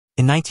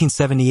In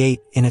 1978,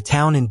 in a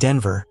town in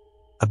Denver,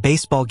 a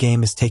baseball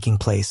game is taking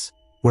place,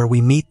 where we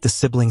meet the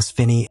siblings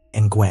Finney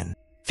and Gwen.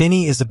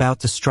 Finney is about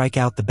to strike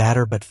out the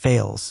batter but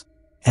fails,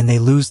 and they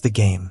lose the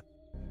game.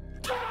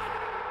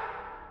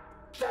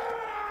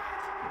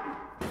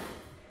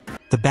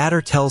 The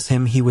batter tells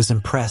him he was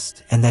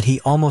impressed and that he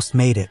almost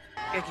made it.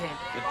 Good game.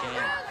 Good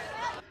game.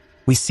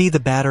 We see the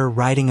batter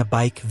riding a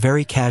bike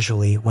very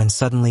casually when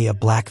suddenly a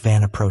black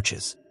van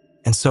approaches.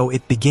 And so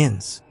it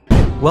begins.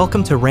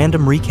 Welcome to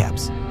Random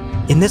Recaps.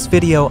 In this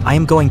video, I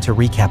am going to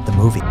recap the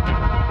movie.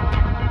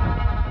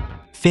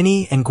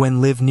 Finney and Gwen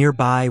live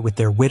nearby with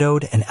their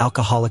widowed and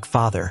alcoholic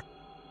father,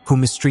 who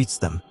mistreats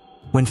them.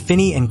 When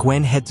Finney and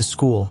Gwen head to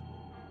school,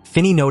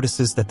 Finney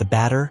notices that the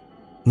batter,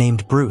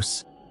 named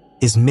Bruce,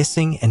 is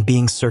missing and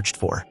being searched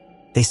for.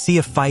 They see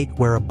a fight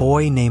where a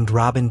boy named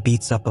Robin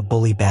beats up a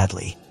bully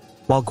badly.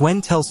 While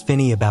Gwen tells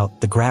Finney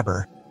about the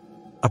grabber,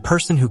 a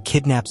person who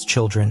kidnaps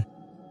children,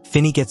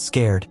 Finney gets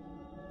scared,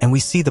 and we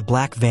see the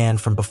black van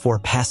from before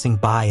passing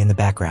by in the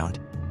background.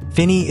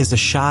 Finney is a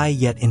shy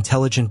yet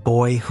intelligent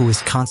boy who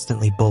is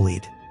constantly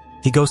bullied.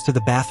 He goes to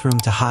the bathroom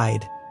to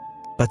hide,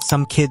 but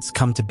some kids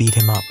come to beat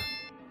him up.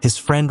 His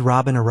friend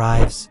Robin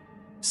arrives,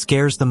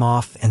 scares them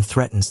off, and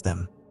threatens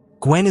them.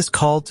 Gwen is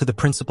called to the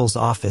principal's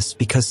office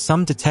because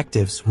some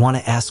detectives want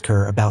to ask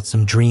her about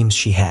some dreams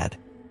she had.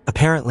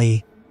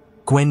 Apparently,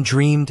 Gwen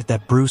dreamed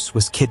that Bruce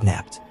was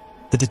kidnapped.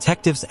 The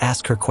detectives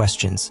ask her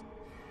questions,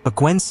 but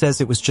Gwen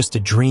says it was just a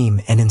dream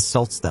and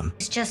insults them.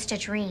 It's just a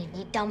dream,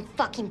 you dumb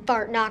fucking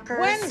fart knockers.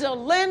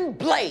 Gwendolyn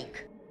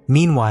Blake!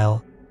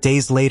 Meanwhile,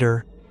 days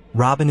later,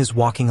 Robin is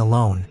walking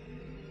alone,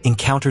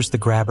 encounters the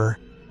grabber,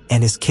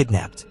 and is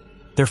kidnapped.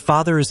 Their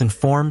father is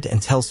informed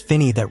and tells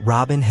Finney that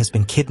Robin has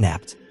been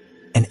kidnapped,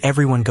 and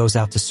everyone goes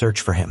out to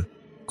search for him.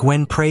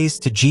 Gwen prays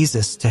to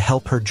Jesus to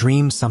help her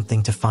dream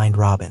something to find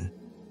Robin.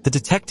 The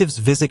detectives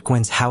visit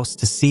Gwen's house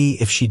to see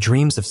if she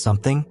dreams of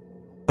something,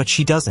 but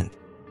she doesn't.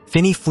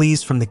 Finney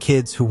flees from the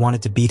kids who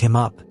wanted to beat him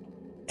up,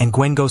 and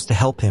Gwen goes to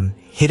help him,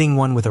 hitting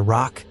one with a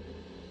rock,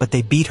 but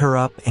they beat her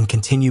up and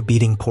continue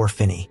beating poor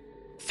Finney.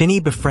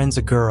 Finney befriends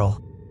a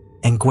girl,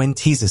 and Gwen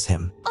teases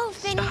him. Oh,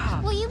 Finney,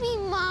 will you be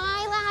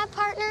my lab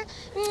partner?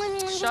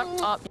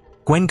 Shut up.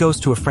 Gwen goes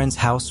to a friend's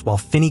house while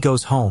Finney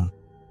goes home,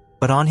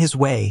 but on his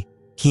way,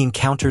 he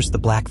encounters the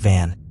black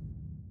van.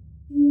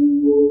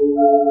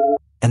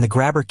 And the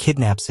grabber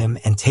kidnaps him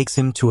and takes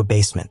him to a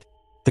basement.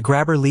 The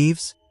grabber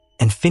leaves,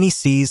 and Finney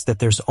sees that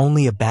there's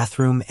only a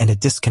bathroom and a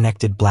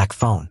disconnected black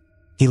phone.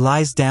 He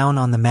lies down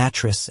on the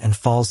mattress and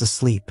falls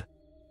asleep.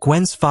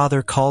 Gwen's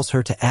father calls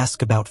her to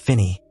ask about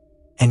Finney,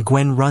 and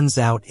Gwen runs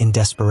out in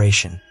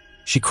desperation.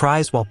 She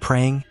cries while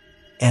praying,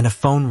 and a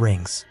phone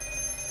rings.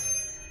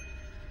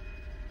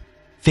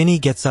 Finney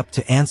gets up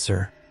to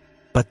answer,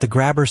 but the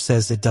grabber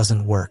says it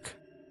doesn't work.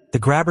 The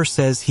grabber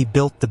says he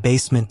built the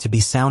basement to be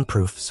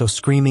soundproof, so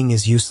screaming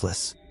is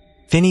useless.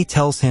 Finney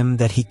tells him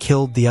that he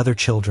killed the other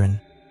children,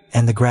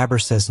 and the grabber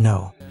says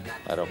no.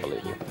 I don't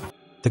believe you.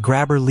 The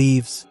grabber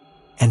leaves,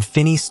 and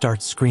Finney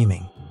starts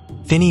screaming.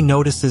 Finney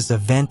notices a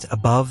vent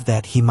above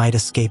that he might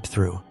escape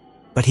through,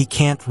 but he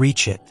can't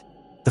reach it.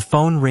 The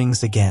phone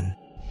rings again.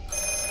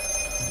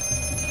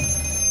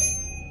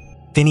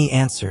 Finney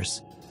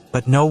answers,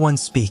 but no one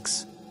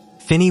speaks.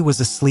 Finney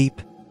was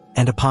asleep,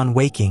 and upon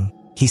waking,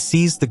 he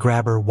sees the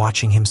grabber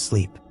watching him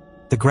sleep.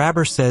 The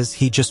grabber says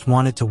he just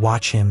wanted to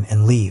watch him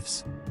and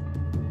leaves.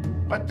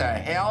 What the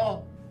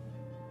hell?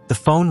 The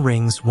phone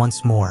rings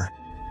once more.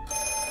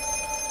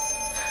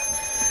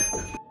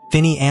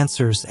 Finney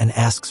answers and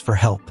asks for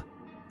help.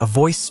 A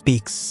voice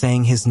speaks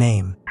saying his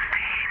name.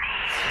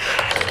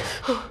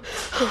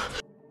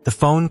 The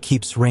phone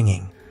keeps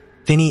ringing.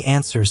 Finney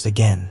answers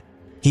again.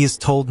 He is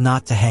told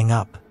not to hang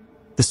up.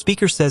 The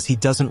speaker says he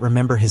doesn't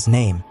remember his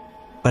name,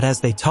 but as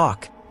they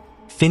talk,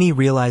 Finney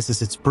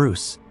realizes it's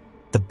Bruce,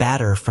 the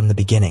batter from the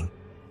beginning.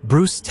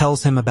 Bruce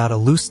tells him about a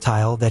loose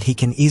tile that he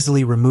can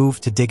easily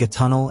remove to dig a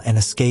tunnel and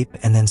escape,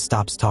 and then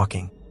stops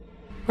talking.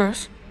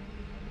 Bruce?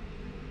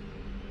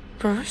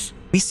 Bruce?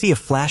 We see a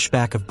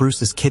flashback of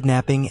Bruce's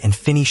kidnapping and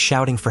Finney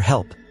shouting for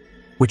help,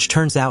 which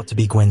turns out to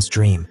be Gwen's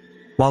dream.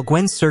 While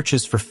Gwen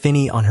searches for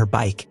Finney on her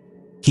bike,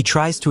 he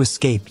tries to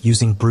escape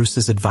using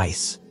Bruce's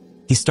advice.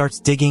 He starts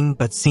digging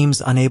but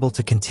seems unable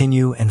to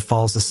continue and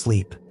falls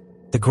asleep.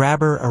 The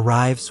grabber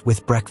arrives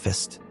with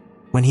breakfast.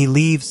 When he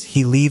leaves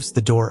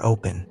the door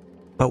open.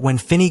 But when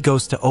Finney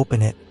goes to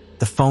open it,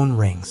 the phone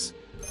rings.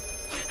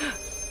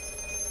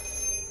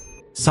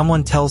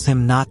 Someone tells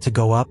him not to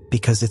go up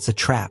because it's a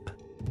trap.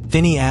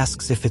 Finney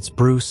asks if it's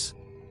Bruce,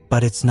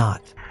 but it's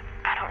not.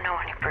 I don't know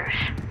any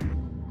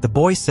Bruce. The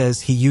boy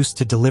says he used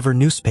to deliver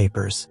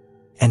newspapers,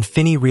 and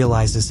Finney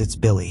realizes it's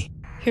Billy.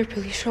 You're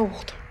Billy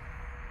Showalter.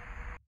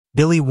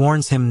 Billy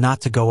warns him not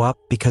to go up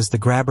because the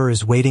grabber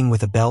is waiting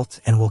with a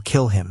belt and will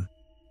kill him.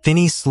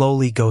 Finney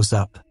slowly goes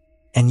up.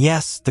 And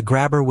yes, the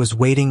grabber was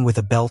waiting with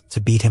a belt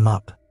to beat him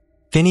up.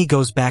 Finney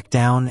goes back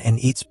down and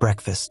eats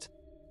breakfast.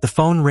 The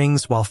phone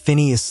rings while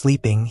Finney is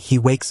sleeping. He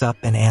wakes up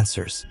and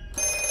answers.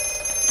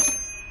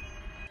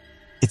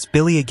 It's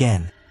Billy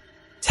again.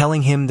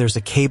 telling him there's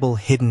a cable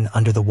hidden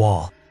under the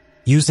wall.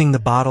 Using the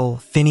bottle,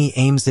 Finney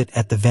aims it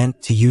at the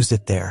vent to use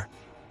it there.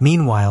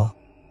 Meanwhile,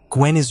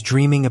 Gwen is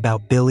dreaming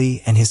about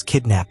Billy and his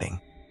kidnapping.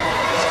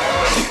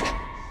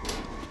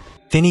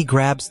 Finney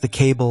grabs the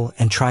cable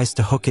and tries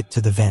to hook it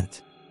to the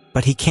vent.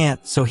 But he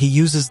can't, so he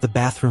uses the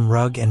bathroom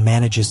rug and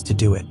manages to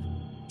do it.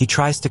 He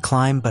tries to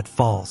climb but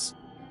falls.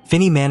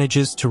 Finney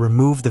manages to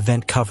remove the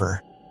vent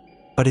cover,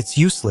 but it's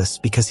useless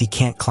because he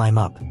can't climb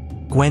up.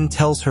 Gwen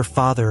tells her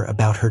father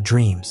about her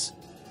dreams.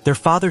 Their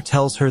father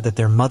tells her that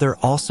their mother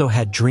also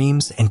had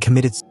dreams and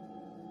committed suicide.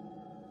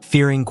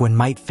 Fearing Gwen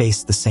might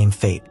face the same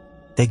fate,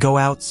 they go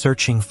out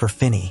searching for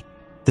Finney.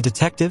 The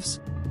detectives,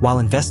 while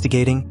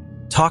investigating,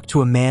 talk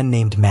to a man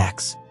named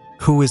Max,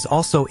 who is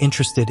also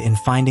interested in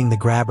finding the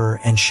grabber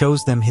and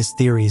shows them his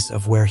theories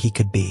of where he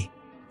could be.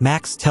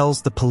 Max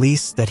tells the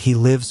police that he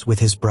lives with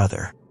his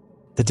brother.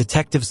 The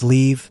detectives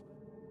leave,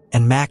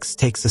 and Max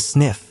takes a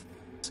sniff.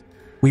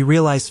 We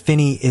realize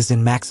Finney is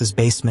in Max's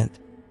basement,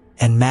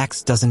 and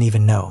Max doesn't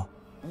even know.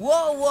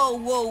 Whoa, whoa,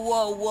 whoa,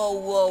 whoa, whoa,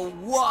 whoa,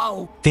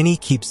 whoa! Finney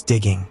keeps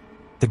digging.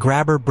 The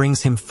grabber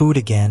brings him food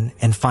again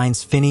and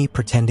finds Finney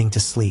pretending to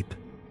sleep.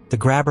 The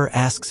grabber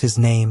asks his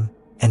name,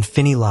 and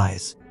Finney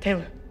lies.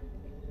 Taylor.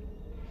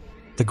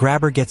 The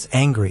grabber gets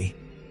angry,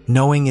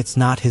 knowing it's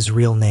not his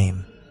real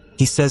name.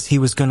 He says he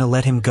was going to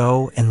let him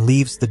go and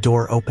leaves the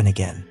door open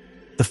again.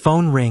 The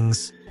phone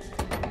rings.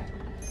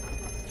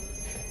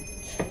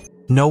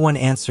 No one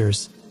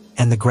answers,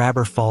 and the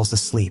grabber falls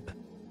asleep.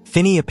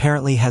 Finney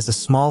apparently has a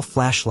small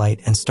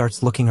flashlight and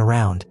starts looking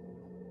around,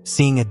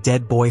 seeing a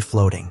dead boy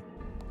floating.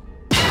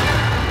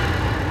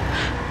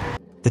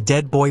 The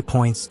dead boy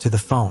points to the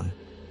phone.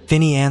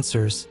 Finney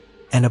answers,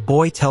 and a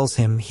boy tells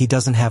him he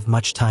doesn't have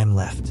much time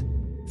left.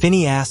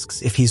 Finney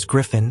asks if he's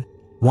Griffin,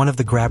 one of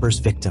the grabber's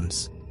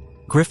victims.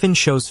 Griffin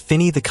shows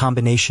Finney the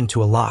combination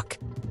to a lock,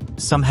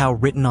 somehow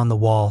written on the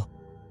wall,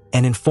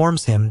 and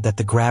informs him that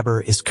the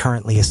grabber is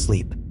currently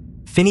asleep.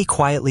 Finney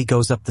quietly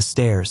goes up the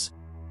stairs,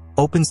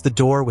 opens the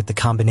door with the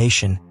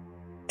combination,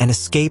 and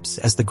escapes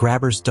as the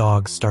grabber's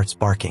dog starts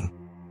barking.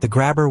 The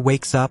grabber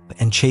wakes up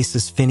and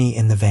chases Finney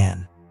in the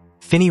van.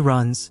 Finney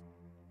runs,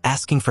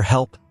 asking for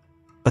help,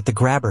 but the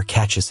grabber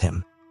catches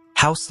him.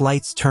 House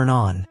lights turn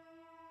on,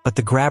 but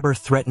the grabber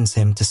threatens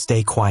him to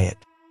stay quiet.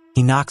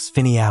 He knocks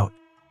Finney out.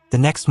 The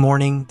next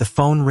morning, the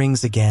phone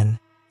rings again,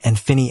 and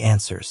Finney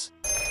answers.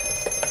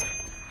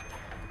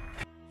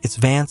 It's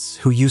Vance,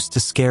 who used to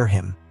scare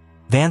him.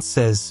 Vance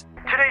says,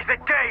 "Today's the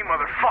day,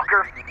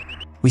 motherfucker!"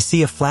 We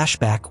see a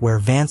flashback where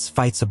Vance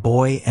fights a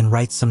boy and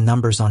writes some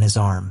numbers on his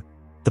arm.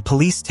 The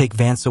police take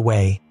Vance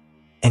away,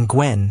 and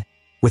Gwen,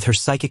 with her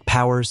psychic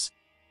powers,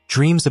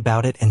 dreams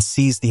about it and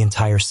sees the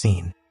entire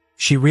scene.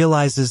 She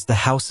realizes the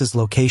house's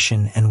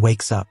location and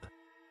wakes up.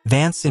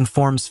 Vance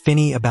informs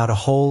Finney about a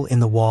hole in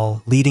the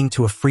wall leading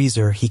to a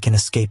freezer he can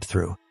escape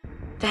through.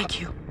 Thank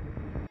you.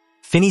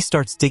 Finney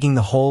starts digging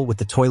the hole with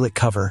the toilet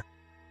cover,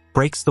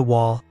 breaks the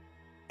wall,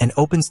 and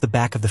opens the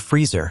back of the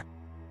freezer,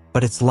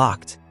 but it's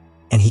locked,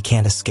 and he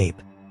can't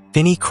escape.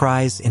 Finney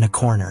cries in a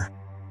corner.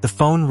 The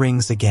phone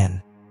rings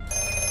again.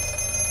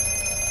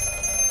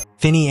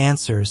 Finney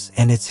answers,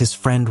 and it's his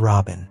friend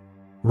Robin.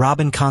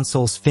 Robin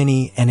consoles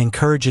Finney and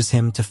encourages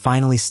him to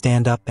finally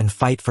stand up and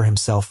fight for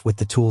himself with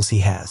the tools he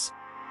has.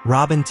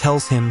 Robin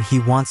tells him he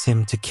wants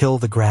him to kill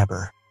the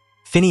grabber.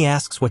 Finney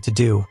asks what to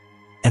do,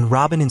 and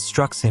Robin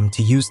instructs him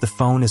to use the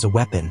phone as a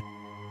weapon,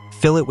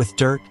 fill it with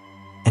dirt,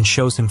 and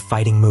shows him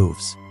fighting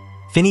moves.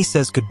 Finney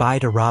says goodbye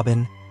to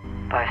Robin.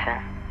 Bye,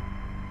 Finn.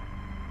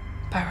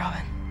 Bye,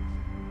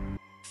 Robin.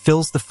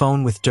 Fills the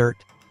phone with dirt,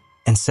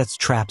 and sets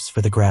traps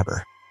for the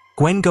grabber.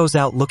 Gwen goes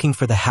out looking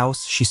for the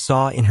house she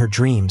saw in her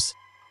dreams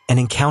and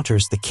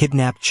encounters the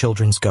kidnapped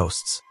children's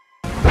ghosts.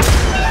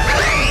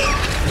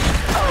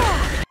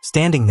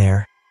 Standing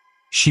there,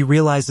 she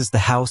realizes the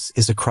house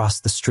is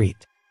across the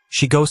street.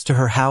 She goes to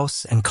her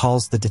house and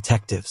calls the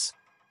detectives.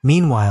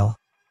 Meanwhile,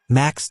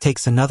 Max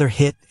takes another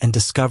hit and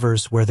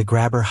discovers where the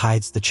grabber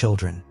hides the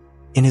children.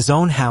 In his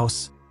own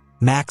house,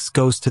 Max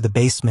goes to the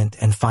basement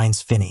and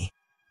finds Finney.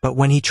 But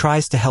when he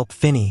tries to help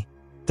Finney,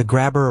 the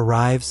grabber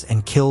arrives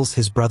and kills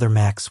his brother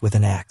Max with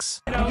an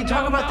axe. We can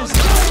talk about this.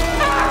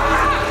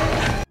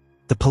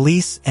 The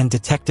police and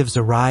detectives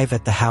arrive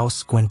at the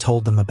house Gwen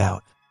told them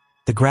about.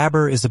 The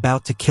grabber is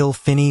about to kill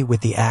Finney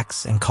with the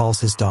axe and calls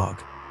his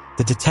dog.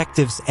 The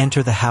detectives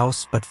enter the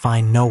house but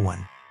find no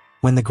one.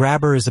 When the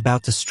grabber is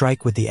about to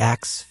strike with the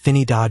axe,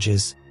 Finney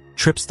dodges,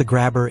 trips the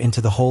grabber into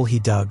the hole he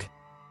dug,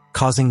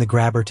 causing the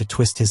grabber to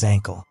twist his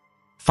ankle.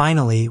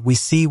 Finally, we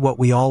see what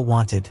we all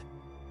wanted,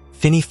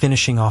 Finney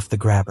finishing off the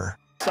grabber.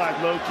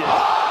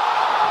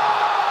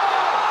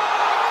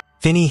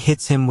 Finney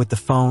hits him with the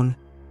phone,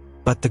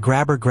 but the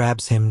grabber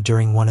grabs him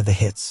during one of the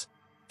hits.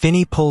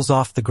 Finney pulls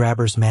off the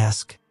grabber's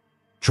mask,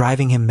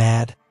 driving him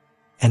mad,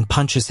 and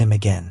punches him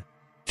again.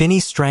 Finney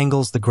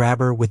strangles the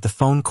grabber with the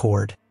phone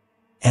cord,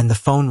 and the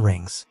phone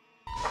rings.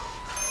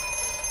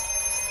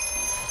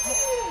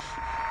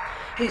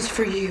 It's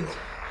for you.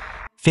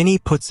 Finney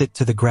puts it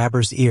to the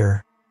grabber's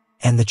ear,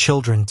 and the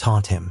children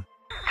taunt him.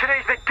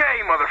 Today's the day,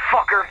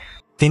 motherfucker!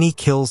 Finney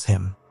kills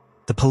him.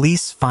 The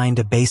police find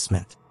a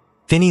basement.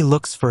 Finney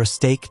looks for a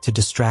stake to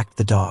distract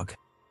the dog.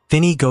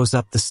 Finney goes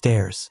up the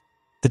stairs.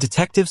 The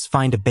detectives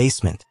find a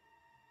basement,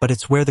 but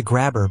it's where the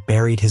grabber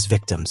buried his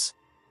victims.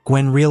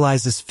 Gwen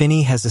realizes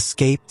Finney has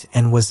escaped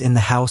and was in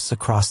the house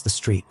across the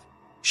street.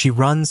 She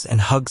runs and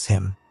hugs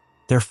him.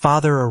 Their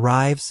father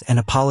arrives and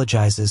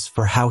apologizes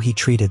for how he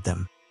treated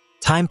them.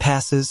 Time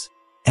passes,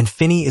 and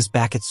Finney is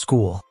back at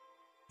school,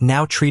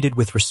 now treated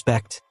with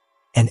respect,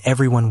 and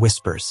everyone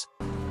whispers.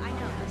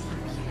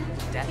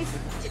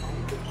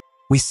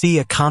 We see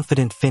a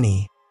confident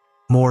Finney,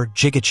 more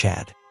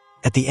Jigga-Chad.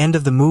 At the end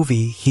of the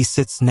movie, he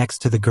sits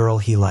next to the girl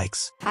he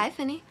likes. Hi,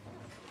 Finney.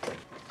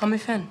 Call me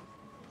Finn.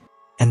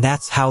 And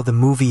that's how the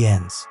movie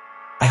ends.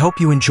 I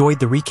hope you enjoyed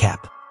the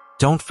recap.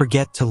 Don't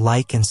forget to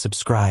like and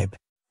subscribe.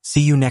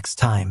 See you next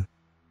time.